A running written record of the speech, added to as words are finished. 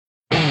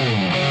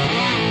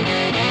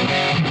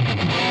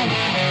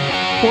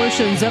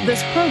Portions of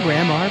this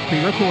program are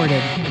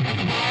pre-recorded.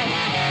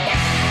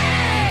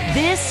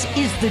 This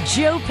is the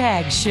Joe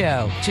Pags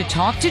Show. To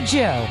talk to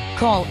Joe,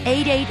 call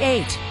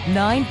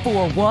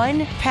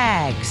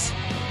 888-941-PAGS.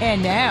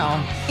 And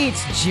now,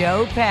 it's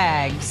Joe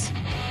Pags.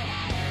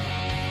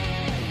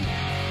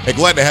 Hey,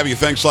 glad to have you.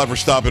 Thanks a lot for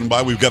stopping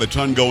by. We've got a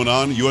ton going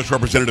on. U.S.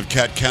 Representative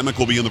Kat Cammack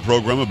will be in the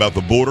program about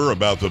the border,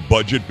 about the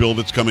budget bill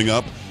that's coming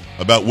up,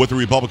 about what the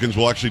Republicans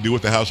will actually do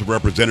with the House of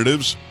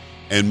Representatives,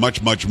 and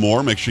much, much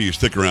more. Make sure you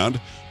stick around.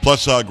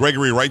 Plus,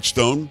 Gregory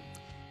Wrightstone,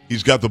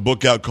 he's got the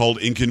book out called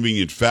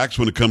Inconvenient Facts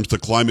when it comes to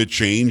climate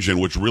change and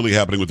what's really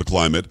happening with the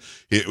climate.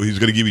 He's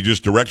going to give you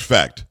just direct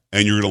fact,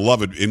 and you're going to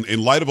love it.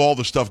 In light of all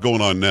the stuff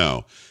going on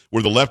now,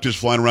 where the left is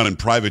flying around in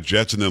private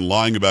jets and then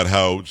lying about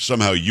how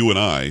somehow you and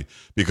I,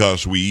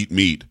 because we eat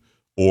meat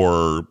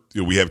or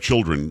we have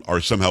children,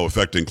 are somehow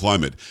affecting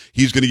climate.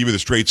 He's going to give you the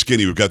straight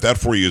skinny. We've got that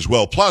for you as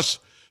well. Plus,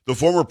 the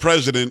former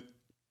president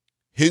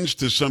hints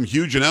to some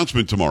huge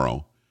announcement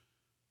tomorrow.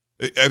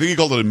 I think he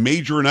called it a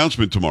major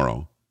announcement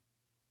tomorrow.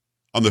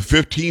 On the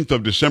 15th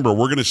of December,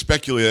 we're going to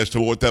speculate as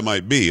to what that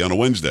might be on a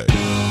Wednesday.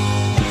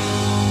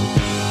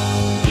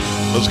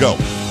 Let's go.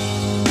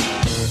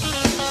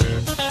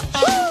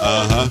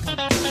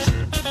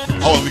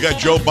 Oh, and we got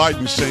Joe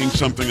Biden saying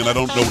something, and I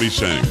don't know what he's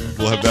saying.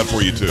 We'll have that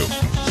for you, too.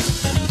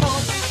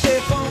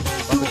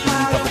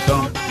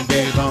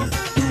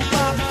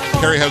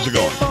 Carrie, how's it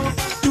going?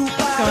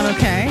 Going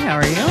okay. How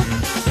are you?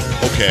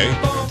 Okay.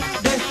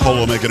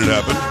 Polo making it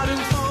happen.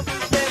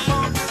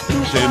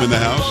 Sam in the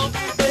house.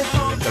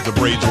 Got the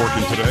braids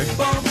working today.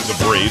 The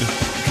braid.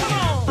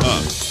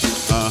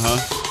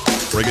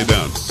 Break it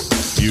down.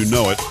 You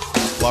know it.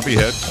 Floppy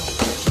head.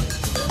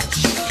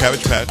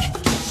 Cabbage patch.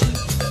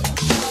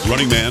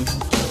 Running man.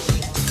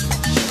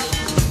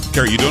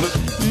 Carrie, you doing it?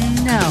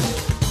 No.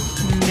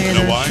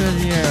 Neither why?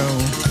 should you.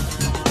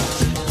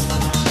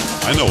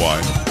 I know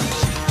why.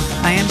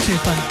 I am too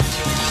fun.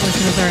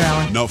 Listen to the third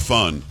hour. No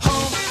fun.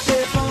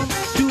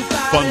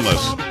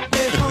 Funless.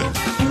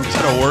 Is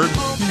that a word?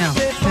 No.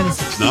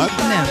 It's not?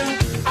 No.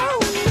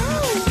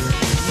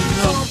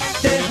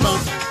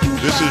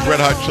 This is Red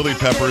Hot Chili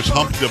Peppers,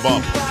 Hump de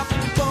Bump.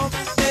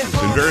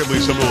 Invariably,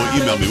 someone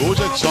will email me, what was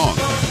that song?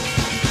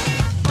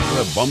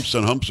 Bumps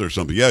and Humps or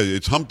something. Yeah,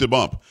 it's Hump de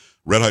Bump.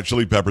 Red Hot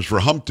Chili Peppers for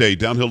Hump Day,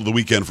 downhill to the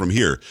weekend from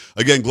here.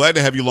 Again, glad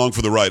to have you along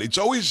for the ride. It's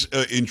always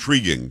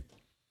intriguing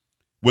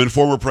when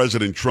former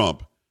President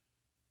Trump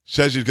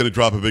says he's going to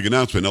drop a big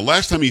announcement. Now,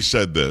 last time he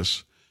said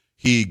this,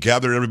 he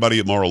gathered everybody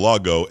at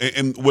Mar-a-Lago.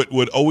 And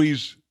what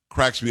always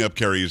cracks me up,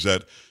 Carrie, is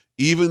that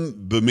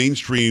even the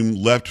mainstream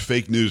left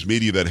fake news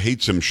media that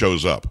hates him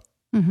shows up.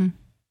 Mm-hmm.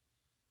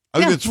 I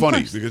think it's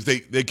funny because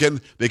they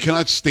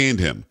cannot stand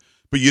him.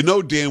 But you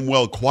know damn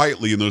well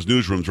quietly in those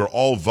newsrooms are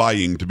all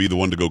vying to be the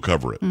one to go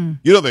cover it.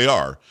 You know they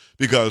are,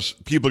 because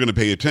people are going to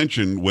pay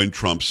attention when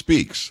Trump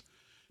speaks.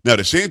 Now,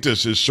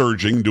 DeSantis is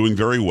surging, doing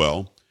very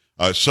well.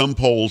 Some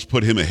polls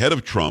put him ahead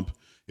of Trump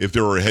if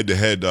there were a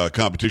head-to-head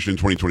competition in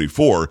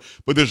 2024,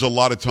 but there's a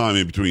lot of time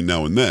in between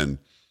now and then.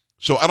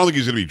 So I don't think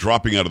he's going to be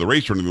dropping out of the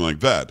race or anything like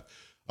that.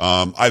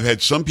 I've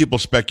had some people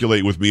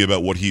speculate with me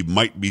about what he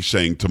might be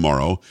saying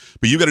tomorrow,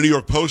 but you got a New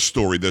York Post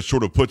story that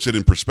sort of puts it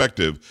in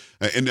perspective.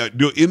 And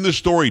in the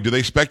story, do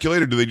they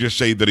speculate or do they just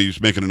say that he's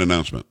making an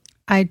announcement?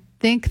 I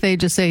think they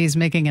just say he's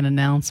making an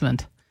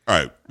announcement. All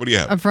right. What do you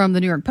have? From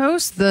the New York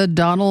Post, the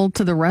Donald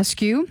to the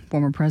rescue.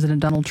 Former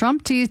President Donald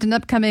Trump teased an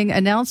upcoming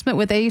announcement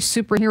with a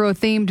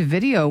superhero-themed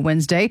video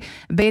Wednesday,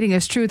 baiting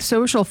his Truth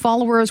Social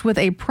followers with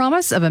a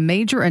promise of a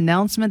major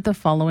announcement the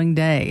following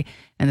day.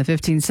 In the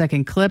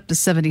 15-second clip, the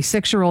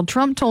 76-year-old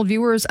Trump told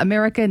viewers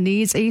America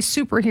needs a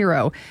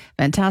superhero.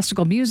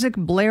 Fantastical music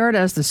blared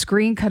as the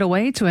screen cut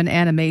away to an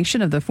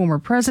animation of the former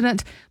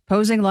president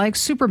posing like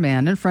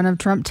Superman in front of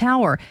Trump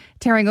Tower,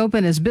 tearing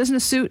open his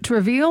business suit to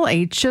reveal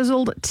a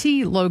chiseled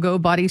T logo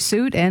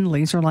bodysuit and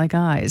laser-like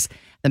eyes.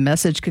 The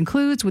message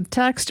concludes with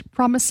text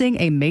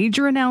promising a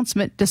major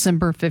announcement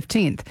December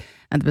 15th.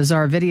 And the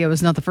bizarre video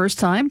is not the first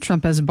time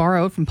Trump has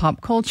borrowed from pop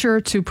culture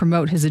to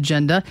promote his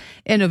agenda.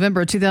 In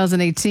November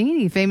 2018,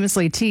 he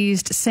famously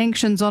teased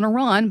sanctions on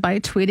Iran by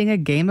tweeting a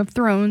Game of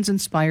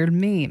Thrones-inspired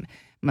meme.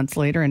 Months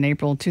later, in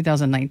April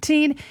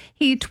 2019,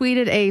 he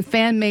tweeted a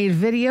fan-made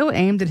video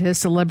aimed at his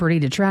celebrity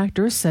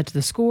detractors set to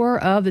the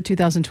score of the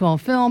 2012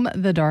 film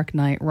The Dark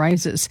Knight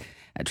Rises.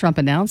 Trump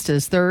announced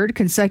his third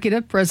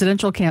consecutive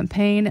presidential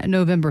campaign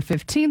November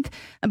 15th,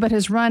 but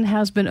his run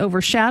has been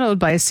overshadowed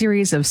by a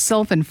series of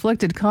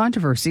self-inflicted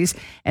controversies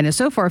and has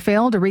so far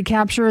failed to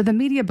recapture the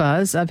media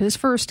buzz of his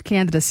first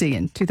candidacy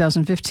in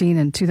 2015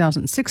 and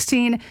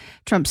 2016.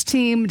 Trump's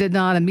team did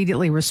not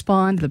immediately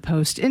respond to the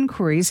Post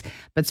inquiries,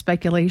 but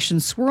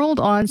speculation swirled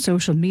on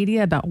social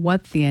media about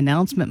what the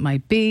announcement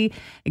might be.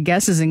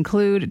 Guesses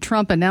include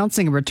Trump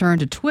announcing a return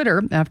to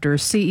Twitter after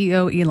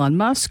CEO Elon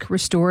Musk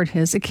restored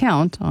his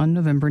account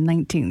on November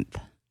 19th.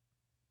 A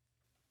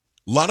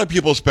lot of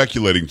people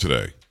speculating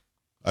today.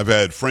 I've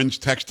had friends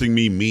texting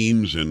me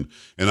memes and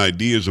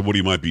ideas of what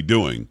he might be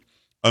doing.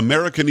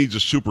 America needs a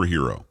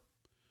superhero.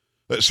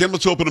 Sam,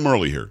 let's open them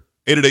early here.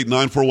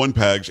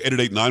 888-941-PAGS,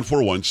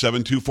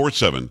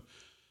 888-941-7247.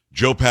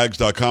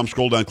 JoePags.com.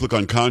 Scroll down, click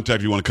on contact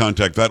if you want to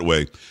contact that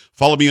way.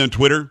 Follow me on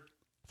Twitter.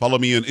 Follow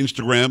me on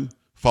Instagram.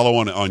 Follow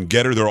on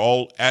Getter. They're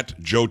all at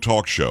Joe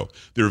Talk Show.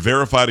 They're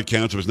verified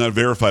accounts. If it's not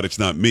verified, it's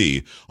not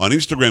me. On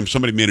Instagram,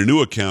 somebody made a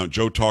new account,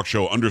 Joe Talk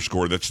Show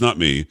 _ That's not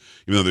me,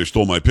 even though they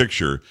stole my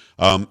picture.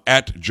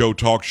 At Joe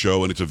Talk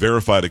Show, and it's a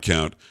verified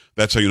account.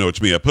 That's how you know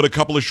it's me. I put a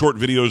couple of short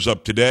videos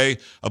up today.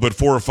 I put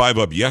 4 or 5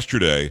 up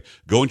yesterday.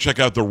 Go and check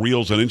out the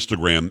reels on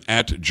Instagram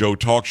at Joe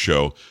Talk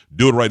Show.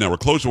 Do it right now. We're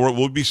close.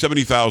 We'll be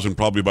 70,000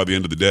 probably by the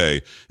end of the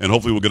day, and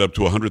hopefully we'll get up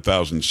to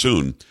 100,000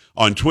 soon.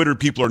 On Twitter,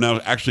 people are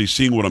now actually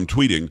seeing what I'm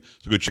tweeting,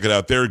 so go check it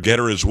out there.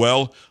 Getter as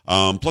well.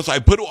 Plus, I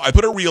put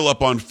a reel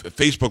up on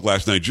Facebook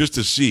last night just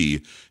to see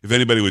if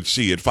anybody would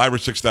see it. 5,000 or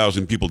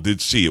 6,000 people did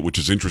see it, which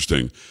is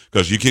interesting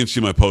because you can't see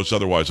my posts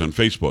otherwise on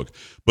Facebook.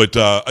 But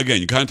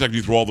again, you contact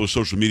me through all those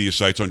social media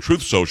sites. On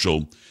Truth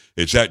Social,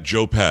 it's at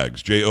Joe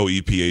Pags,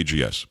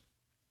 JoePags.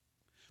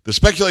 The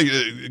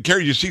speculation,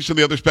 Carrie, you see some of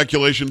the other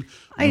speculation?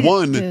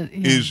 One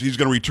is he's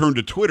going to return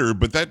to Twitter,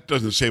 but that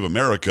doesn't save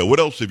America.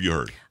 What else have you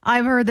heard?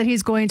 I've heard that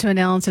he's going to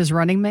announce his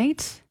running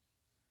mate.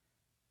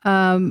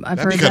 That'd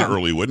be kind of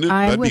early, wouldn't it?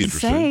 That'd be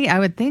interesting. I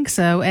would think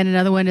so. And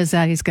another one is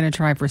that he's going to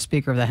try for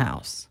Speaker of the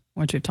House,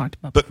 which we've talked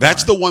about before.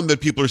 That's the one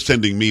that people are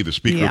sending me, the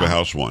Speaker of the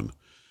House one,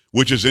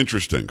 which is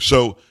interesting.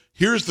 So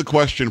here's the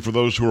question for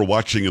those who are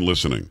watching and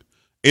listening.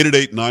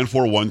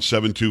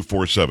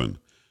 888-941-7247.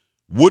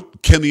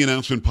 What can the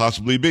announcement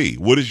possibly be?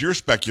 What is your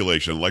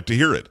speculation? I'd like to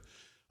hear it.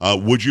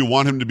 Would you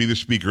want him to be the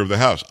Speaker of the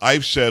House?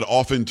 I've said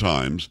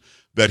oftentimes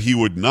that he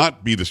would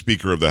not be the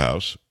Speaker of the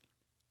House,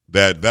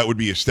 that would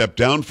be a step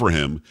down for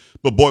him,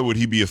 but boy, would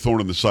he be a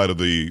thorn in the side of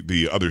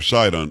the other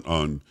side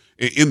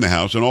in the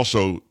House, and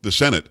also the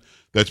Senate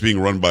that's being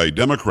run by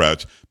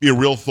Democrats, be a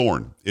real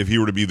thorn if he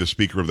were to be the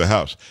Speaker of the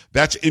House.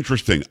 That's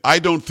interesting. I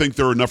don't think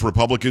there are enough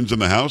Republicans in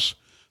the House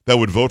that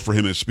would vote for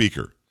him as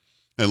Speaker.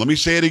 And let me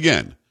say it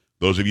again.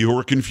 Those of you who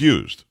are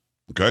confused,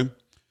 okay?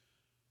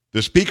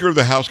 The Speaker of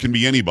the House can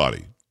be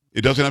anybody.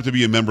 It doesn't have to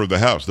be a member of the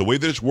House. The way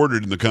that it's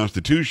worded in the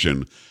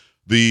Constitution,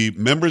 the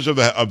members of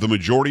the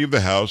majority of the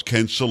House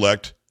can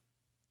select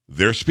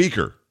their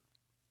Speaker.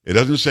 It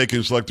doesn't say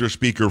can select their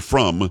Speaker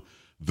from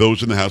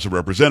those in the House of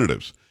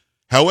Representatives.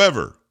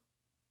 However,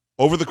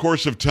 over the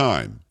course of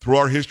time, through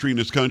our history in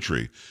this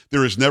country,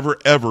 there has never,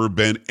 ever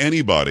been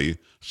anybody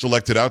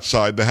selected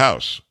outside the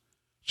House.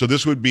 So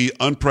this would be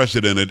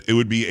unprecedented. It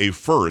would be a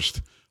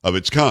first of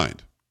its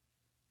kind.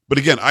 But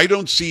again, I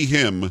don't see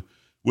him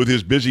with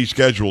his busy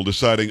schedule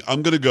deciding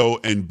I'm going to go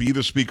and be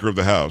the Speaker of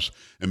the House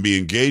and be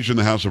engaged in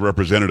the House of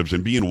Representatives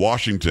and be in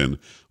Washington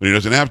when he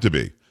doesn't have to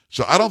be.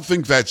 So I don't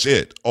think that's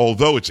it,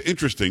 although it's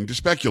interesting to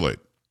speculate.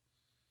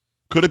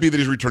 Could it be that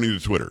he's returning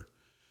to Twitter?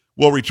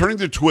 Well, returning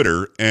to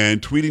Twitter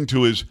and tweeting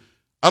to his,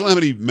 I don't know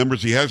how many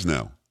members he has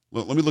now.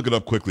 Let me look it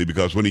up quickly,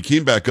 because when he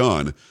came back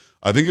on,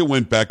 I think it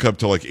went back up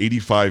to like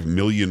 85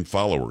 million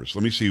followers.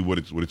 Let me see what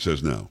it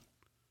says now.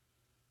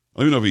 I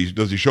don't even know if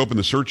does he show up in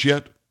the search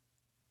yet?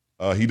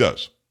 He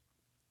does.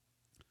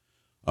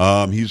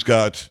 He's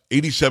got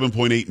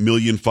 87.8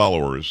 million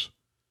followers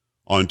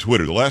on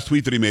Twitter. The last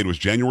tweet that he made was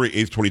January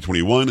 8th,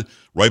 2021,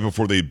 right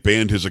before they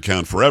banned his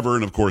account forever.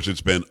 And of course, it's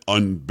been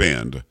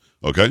unbanned.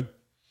 Okay?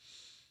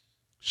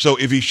 So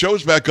if he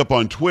shows back up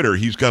on Twitter,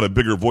 he's got a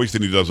bigger voice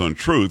than he does on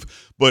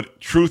Truth,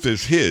 but Truth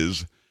is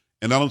his.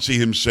 And I don't see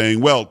him saying,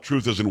 well,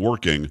 Truth isn't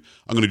working,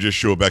 I'm going to just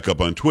show it back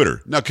up on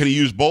Twitter. Now, can he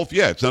use both?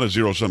 Yeah, it's not a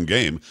zero-sum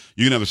game.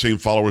 You can have the same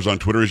followers on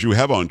Twitter as you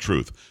have on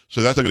Truth.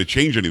 So that's not going to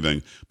change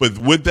anything. But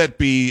would that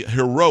be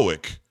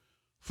heroic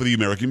for the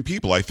American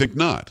people? I think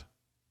not.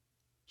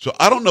 So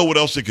I don't know what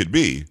else it could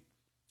be.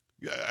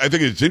 I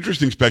think it's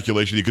interesting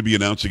speculation. He could be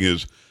announcing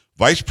his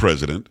vice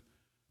president,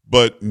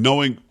 but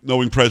knowing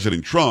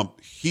President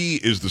Trump, he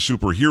is the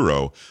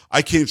superhero.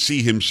 I can't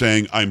see him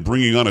saying, I'm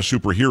bringing on a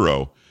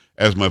superhero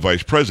as my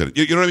vice president.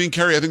 You know what I mean,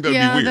 Carrie? I think that would be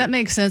weird. Yeah, that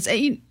makes sense.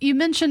 You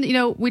mentioned,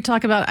 we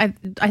talk about, I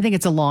think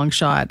it's a long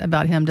shot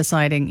about him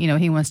deciding,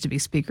 he wants to be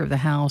Speaker of the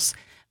House.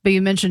 But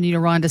you mentioned,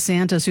 Ron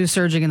DeSantis, who's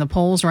surging in the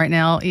polls right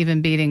now,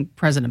 even beating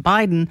President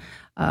Biden,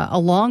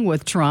 along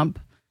with Trump,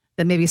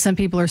 that maybe some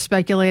people are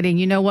speculating,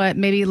 you know what,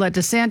 maybe let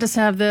DeSantis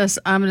have this.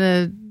 I'm going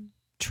to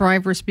try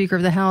for Speaker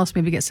of the House,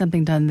 maybe get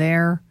something done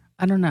there.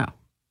 I don't know.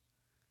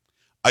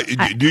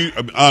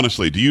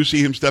 Honestly, do you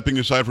see him stepping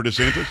aside for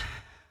DeSantis?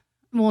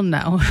 Well,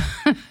 no.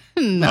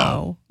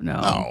 No.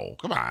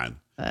 Come on.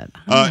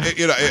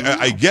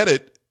 I get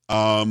it.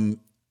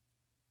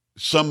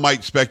 Some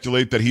might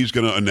speculate that he's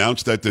going to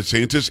announce that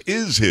DeSantis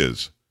is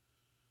his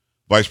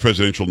vice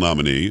presidential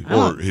nominee,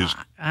 or his.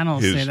 I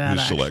don't see that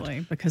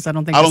actually, because I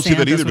don't think I don't DeSantis see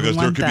that either, because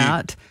there could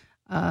that.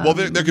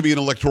 There could be an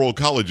electoral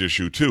college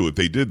issue too if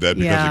they did that,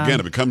 because again,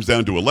 if it comes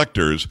down to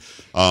electors,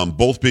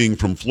 both being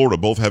from Florida,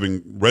 both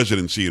having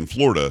residency in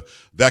Florida,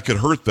 that could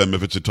hurt them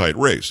if it's a tight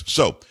race.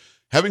 So,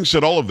 having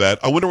said all of that,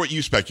 I wonder what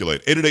you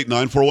speculate.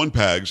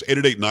 888-941-PAGS,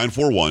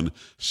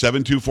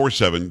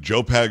 888-941-7247,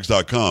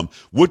 joepags.com.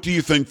 What do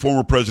you think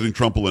former President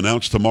Trump will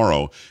announce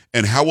tomorrow,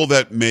 and how will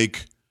that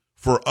make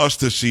for us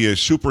to see a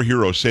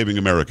superhero saving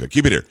America.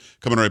 Keep it here.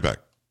 Coming right back.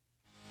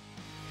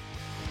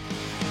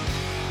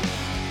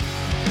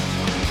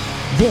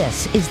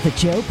 This is the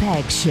Joe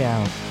Pags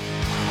Show.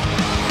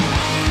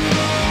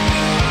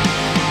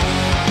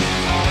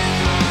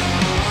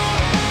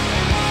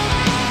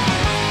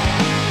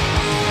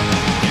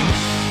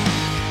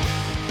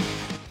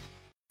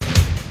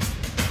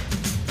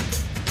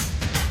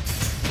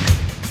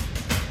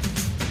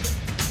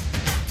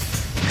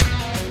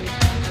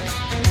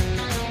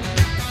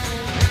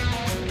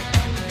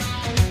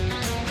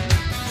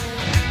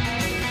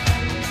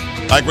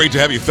 Hi, great to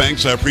have you.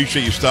 Thanks. I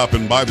appreciate you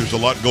stopping by. There's a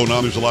lot going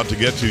on. There's a lot to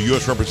get to.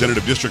 U.S.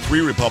 Representative District 3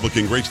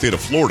 Republican, great state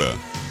of Florida.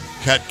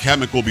 Kat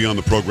Cammack will be on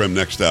the program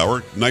next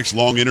hour. Nice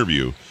long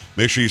interview.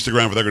 Make sure you stick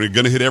around for that. We're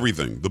going to hit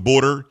everything. The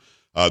border,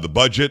 the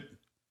budget,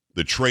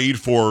 the trade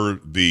for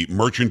the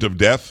merchant of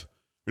death.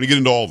 We're going to get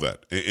into all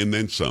that and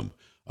then some.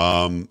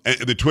 And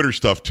the Twitter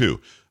stuff, too.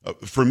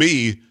 For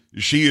me,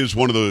 she is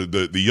one of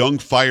the young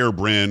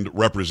firebrand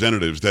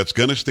representatives that's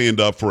going to stand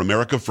up for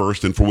America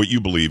first and for what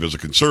you believe as a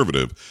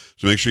conservative.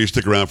 So make sure you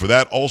stick around for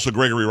that. Also,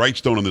 Gregory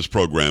Wrightstone on this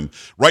program.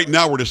 Right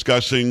now, we're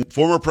discussing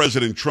former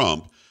President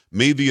Trump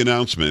made the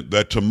announcement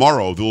that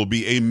tomorrow there will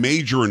be a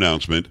major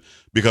announcement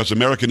because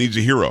America needs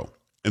a hero.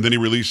 And then he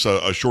released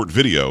a short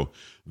video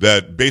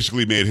that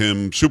basically made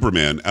him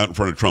Superman out in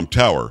front of Trump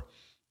Tower.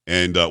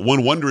 And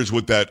one wonders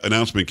what that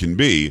announcement can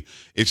be.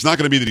 It's not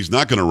going to be that he's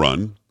not going to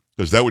run,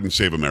 because that wouldn't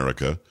save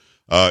America.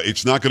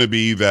 It's not going to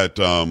be that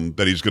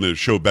that he's going to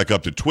show back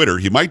up to Twitter.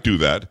 He might do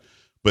that,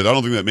 but I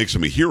don't think that makes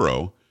him a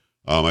hero.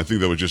 I think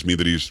that would just mean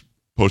that he's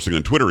posting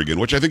on Twitter again,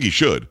 which I think he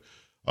should.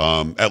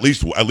 At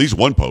least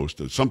one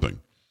post,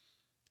 something.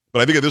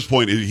 But I think at this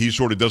point, he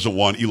sort of doesn't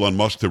want Elon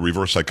Musk to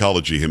reverse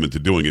psychology him into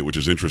doing it, which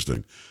is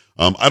interesting.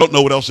 I don't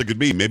know what else it could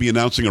be. Maybe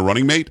announcing a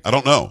running mate? I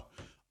don't know.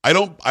 I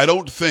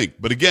don't think.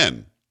 But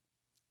again,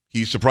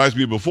 he surprised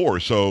me before,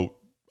 so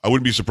I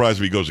wouldn't be surprised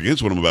if he goes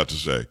against what I'm about to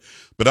say.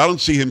 But I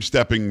don't see him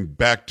stepping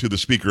back to the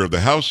Speaker of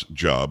the House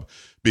job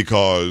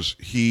because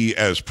he,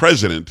 as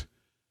president,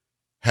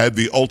 had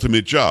the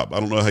ultimate job. I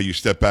don't know how you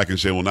step back and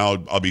say, well,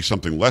 now I'll be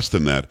something less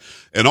than that.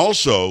 And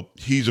also,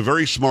 he's a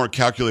very smart,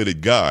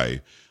 calculated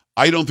guy.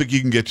 I don't think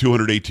he can get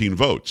 218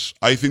 votes.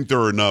 I think there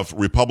are enough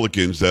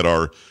Republicans that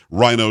are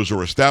rhinos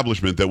or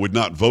establishment that would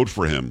not vote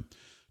for him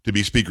to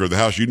be Speaker of the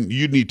House.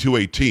 You'd need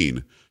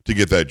 218 to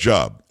get that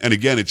job. And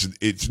again,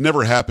 it's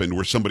never happened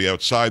where somebody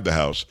outside the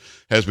House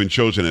has been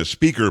chosen as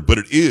Speaker, but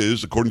it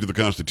is, according to the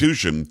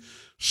Constitution,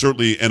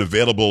 certainly an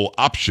available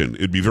option.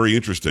 It'd be very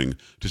interesting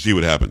to see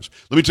what happens.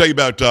 Let me tell you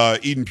about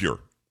Eden Pure.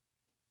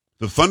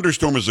 The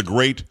Thunderstorm is a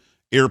great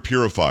air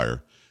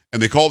purifier,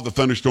 and they call it the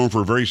Thunderstorm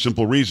for a very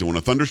simple reason. When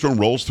a thunderstorm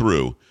rolls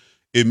through,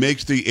 it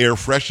makes the air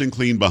fresh and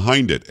clean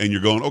behind it. And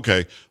you're going,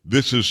 okay,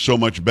 this is so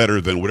much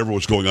better than whatever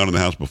was going on in the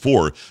house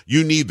before.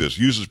 You need this.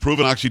 Uses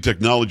proven oxy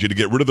technology to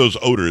get rid of those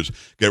odors,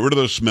 get rid of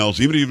those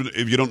smells. Even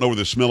if you don't know where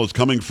the smell is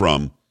coming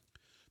from,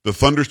 the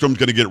Thunderstorm's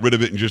going to get rid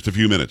of it in just a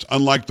few minutes.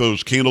 Unlike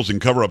those candles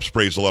and cover-up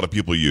sprays a lot of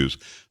people use,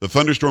 the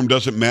Thunderstorm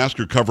doesn't mask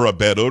or cover up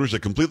bad odors.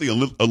 It completely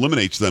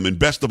eliminates them. And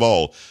best of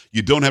all,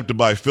 you don't have to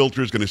buy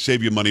filters. Going to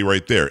save you money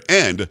right there.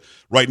 And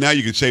right now,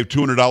 you can save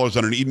 $200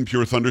 on an Eden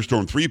Pure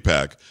Thunderstorm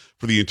 3-pack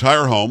for the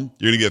entire home.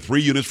 You're going to get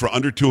 3 units for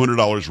under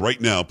 $200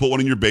 right now. Put one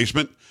in your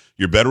basement,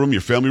 your bedroom,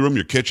 your family room,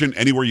 your kitchen,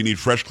 anywhere you need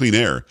fresh, clean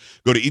air.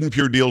 Go to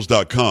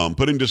EdenPureDeals.com.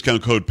 Put in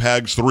discount code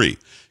PAGS3.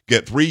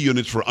 Get 3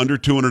 units for under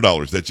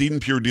 $200. That's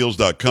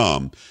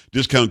EdenPureDeals.com.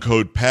 Discount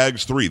code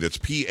PAGS3. That's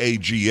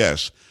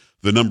PAGS,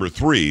 the number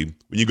 3.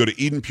 When you go to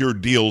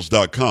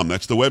EdenPureDeals.com,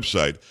 that's the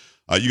website.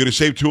 You're going to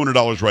save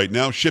 $200 right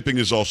now. Shipping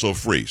is also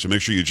free, so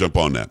make sure you jump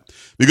on that.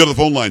 We go to the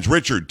phone lines.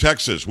 Richard,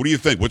 Texas, what do you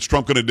think? What's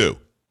Trump going to do?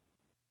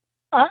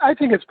 I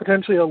think it's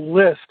potentially a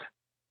list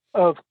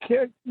of,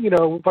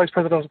 vice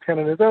presidential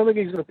candidates. I don't think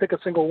he's going to pick a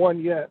single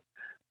one yet,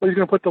 but he's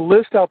going to put the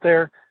list out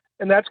there,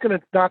 and that's going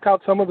to knock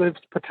out some of his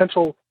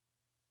potential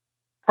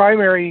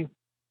primary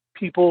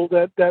people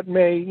that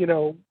may,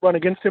 run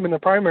against him in the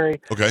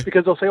primary. Okay.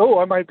 Because they'll say, oh,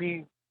 I might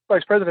be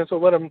vice president, so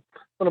let him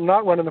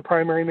not run in the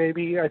primary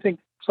maybe. I think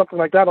something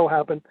like that will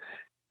happen.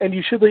 And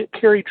you should let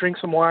Carrie drink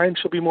some wine.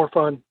 She'll be more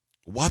fun.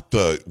 What?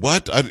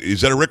 Is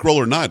that a Rickroll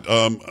or not?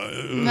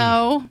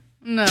 No.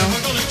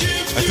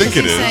 I think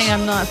it is. Saying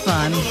I'm not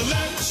fun.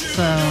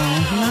 So,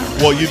 not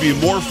really. Well, you'd be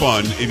more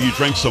fun if you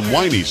drank some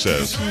wine, he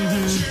says.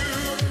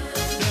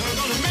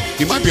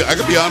 He might be, I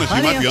could be honest,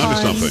 he might be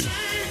onto something.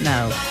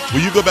 No.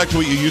 Will you go back to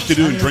what you used to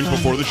do and drink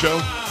before the show?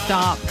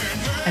 Stop.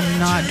 I do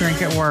not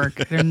drink at work.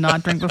 I do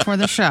not drink before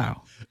the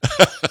show.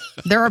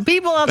 There are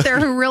people out there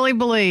who really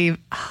believe,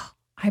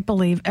 I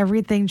believe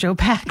everything Joe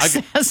Pags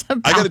says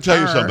about I got to tell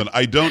you her. something.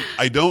 I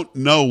don't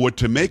know what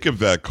to make of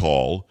that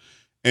call.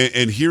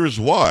 And here's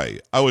why.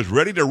 I was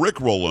ready to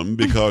rickroll him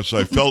because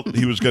I felt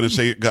he was going to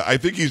say, I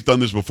think he's done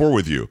this before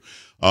with you.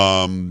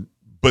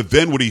 But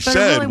then what he But it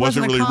said really wasn't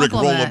wasn't a really Rick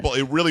compliment. Rollable.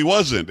 It really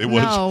wasn't. It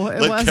was No,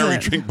 it let Carrie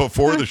wasn't. drink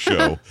before the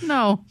show.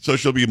 No. So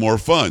she'll be more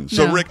fun.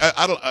 So No. Rick,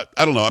 I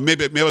don't know.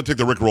 Maybe I'll take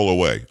the Rick roll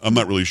away. I'm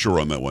not really sure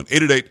on that one.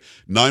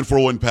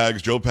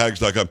 888-941-PAGS,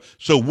 joepags.com.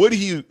 So would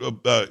he?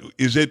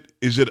 Is it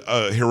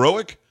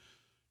heroic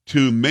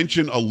to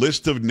mention a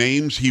list of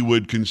names he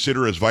would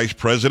consider as vice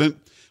president?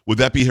 Would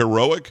that be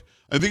heroic?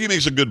 I think he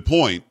makes a good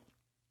point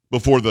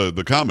before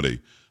the comedy.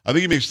 I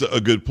think he makes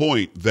a good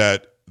point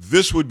that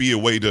this would be a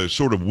way to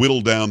sort of whittle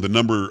down the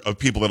number of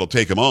people that'll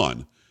take him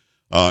on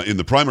in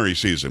the primary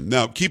season.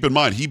 Now, keep in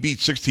mind, he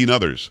beat 16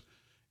 others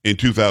in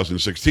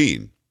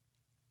 2016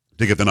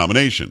 to get the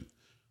nomination.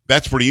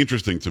 That's pretty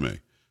interesting to me.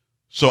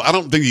 So I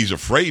don't think he's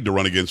afraid to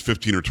run against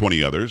 15 or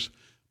 20 others,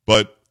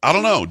 but I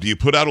don't know. Do you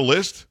put out a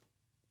list?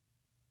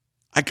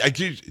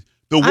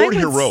 The word would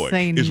heroic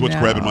say is what's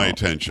no. grabbing my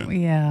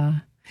attention. Yeah.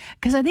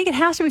 Because I think it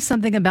has to be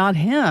something about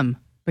him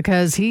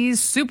because he's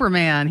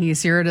Superman.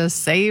 He's here to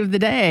save the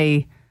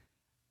day.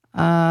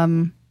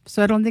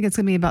 So I don't think it's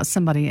going to be about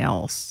somebody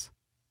else.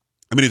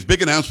 I mean, his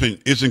big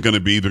announcement isn't going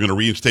to be they're going to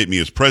reinstate me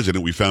as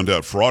president. We found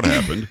out fraud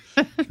happened.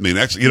 I mean,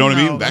 that's what I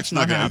mean. No, That's that's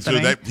not not going to. So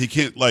happening. that he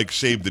can't like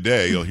save the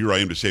day. Oh, here I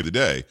am to save the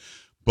day.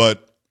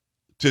 But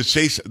to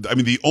say, I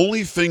mean, the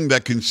only thing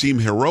that can seem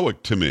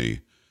heroic to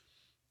me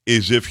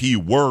is if he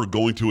were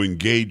going to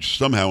engage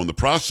somehow in the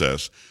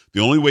process. The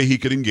only way he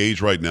could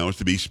engage right now is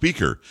to be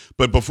speaker.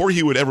 But before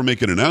he would ever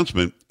make an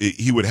announcement,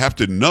 he would have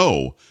to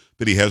know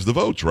that he has the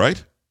votes,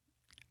 right?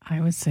 I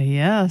would say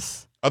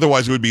yes.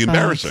 Otherwise, it would be But,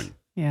 embarrassing.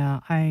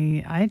 yeah,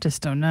 I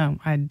just don't know.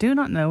 I do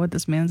not know what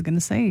this man's going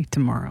to say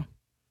tomorrow.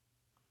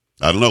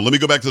 I don't know. Let me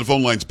go back to the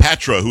phone lines.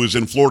 Patra, who is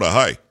in Florida.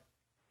 Hi.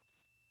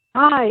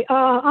 Hi,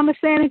 I'm a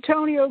San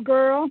Antonio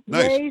girl,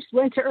 Nice. raised,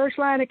 went to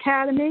Ursuline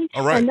Academy,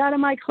 All right. and none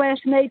of my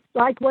classmates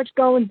like what's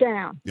going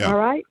down, Yeah. all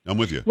right? I'm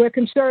with you. We're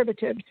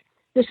conservatives.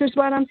 This is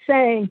what I'm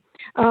saying.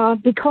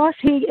 Because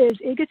he is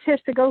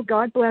egotistical,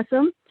 God bless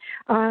him,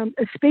 a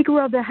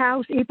Speaker of the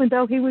House, even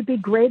though he would be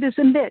great as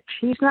a Mitch,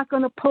 he's not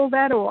going to pull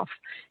that off.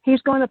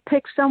 He's going to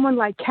pick someone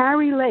like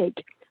Carrie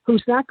Lake,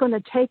 who's not going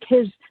to take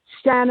his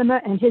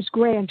stamina and his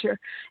grandeur,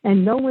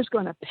 and no one's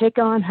going to pick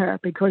on her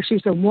because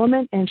she's a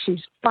woman and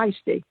she's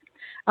feisty.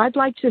 I'd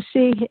like to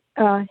see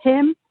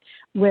him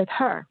with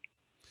her.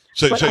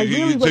 But I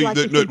really would like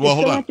to see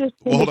hold on. DeSantis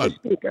Well, hold as on.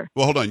 the Speaker.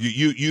 Well, hold on.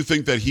 You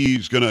think that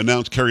he's going to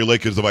announce Carrie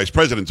Lake as the vice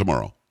president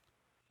tomorrow?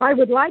 I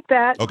would like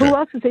that. Okay. Who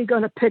else is he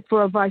going to pick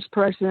for a vice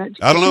president?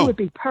 I don't know. He would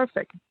be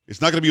perfect.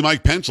 It's not going to be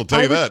Mike Pence. I'll tell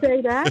I you would that.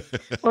 say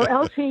that. Or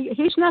else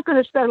he's not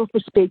going to settle for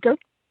Speaker.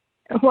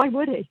 Why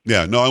would he?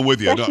 Yeah. No, I'm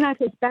with you. That's not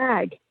his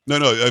bag. No,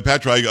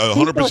 Patra, I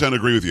 100%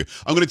 agree with you.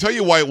 I'm going to tell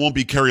you why it won't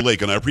be Carrie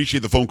Lake, and I appreciate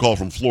the phone call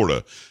from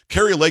Florida.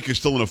 Carrie Lake is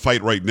still in a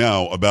fight right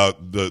now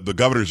about the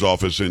governor's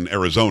office in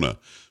Arizona.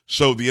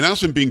 So the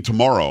announcement being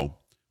tomorrow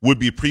would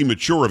be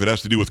premature if it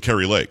has to do with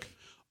Carrie Lake,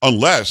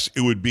 unless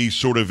it would be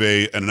sort of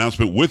an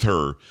announcement with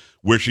her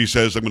where she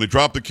says, I'm going to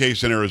drop the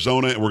case in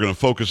Arizona and we're going to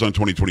focus on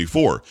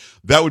 2024.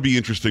 That would be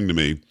interesting to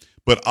me.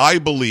 But I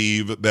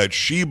believe that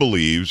she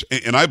believes,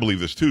 and I believe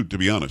this too, to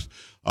be honest,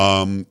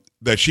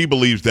 that she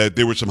believes that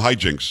there were some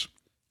hijinks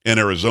in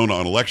Arizona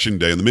on election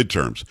day in the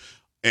midterms.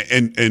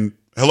 And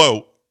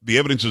hello, the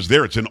evidence is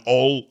there. It's in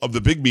all of the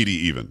big media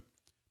even.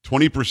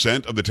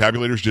 20% of the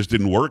tabulators just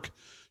didn't work.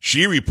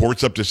 She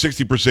reports up to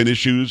 60%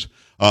 issues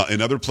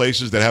in other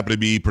places that happen to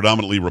be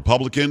predominantly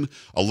Republican.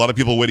 A lot of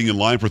people waiting in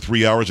line for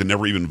 3 hours and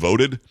never even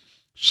voted.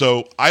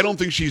 So I don't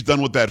think she's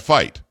done with that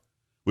fight.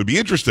 Would be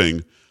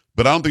interesting,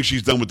 but I don't think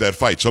she's done with that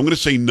fight. So I'm going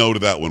to say no to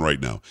that one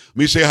right now. Let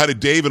me say hi to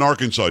Dave in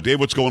Arkansas.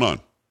 Dave, what's going on?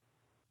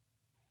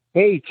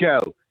 Hey,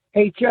 Joe.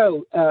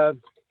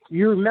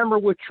 You remember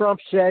what Trump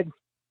said?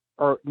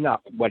 Or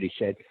not what he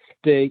said.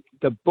 The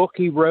book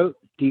he wrote,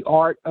 The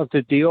Art of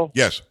the Deal?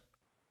 Yes.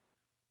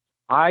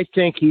 I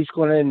think he's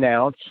going to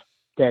announce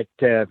that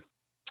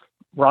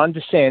Ron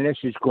DeSantis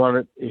is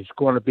going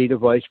to be the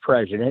vice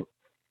president.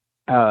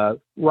 Ron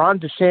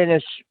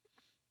DeSantis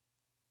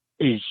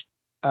is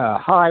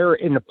higher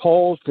in the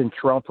polls than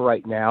Trump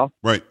right now.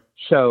 Right.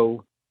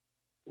 So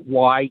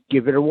why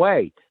give it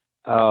away?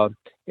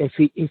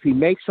 If he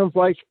makes him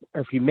vice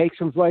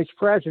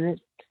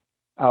president,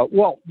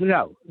 well,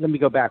 no. Let me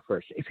go back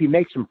first. If he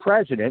makes him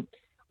president,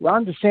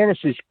 Ron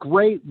DeSantis is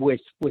great with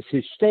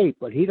his state,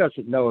 but he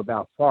doesn't know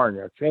about foreign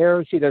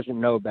affairs. He doesn't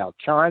know about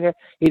China.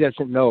 He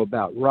doesn't know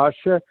about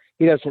Russia.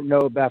 He doesn't know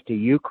about the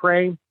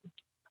Ukraine.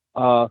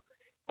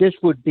 This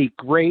would be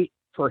great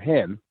for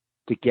him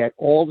to get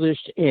all this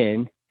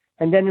in,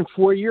 and then in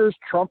 4 years,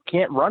 Trump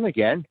can't run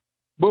again.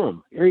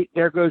 Boom.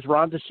 There goes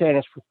Ron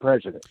DeSantis for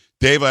president.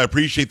 Dave, I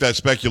appreciate that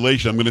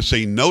speculation. I'm going to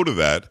say no to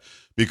that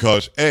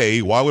because,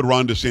 A, why would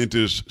Ron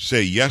DeSantis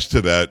say yes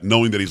to that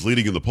knowing that he's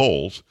leading in the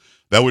polls?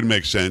 That would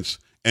make sense.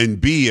 And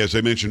B, as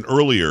I mentioned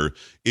earlier,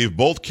 if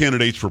both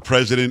candidates for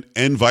president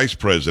and vice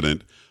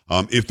president,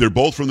 if they're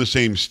both from the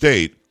same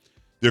state,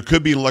 there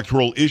could be an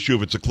electoral issue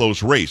if it's a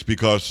close race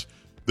because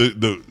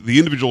the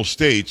individual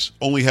states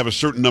only have a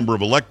certain number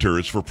of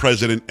electors for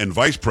president and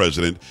vice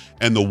president,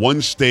 and the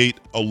one state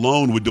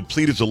alone would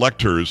deplete its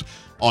electors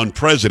on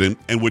president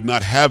and would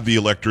not have the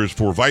electors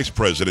for vice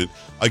president,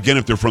 again,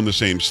 if they're from the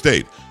same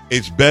state.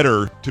 It's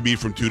better to be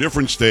from two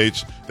different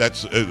states.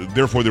 That's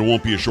therefore there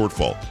won't be a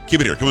shortfall.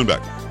 Keep it here. Coming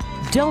back.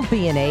 Don't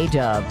be an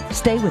A-dub.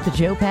 Stay with the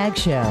Joe Pag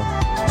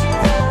Show.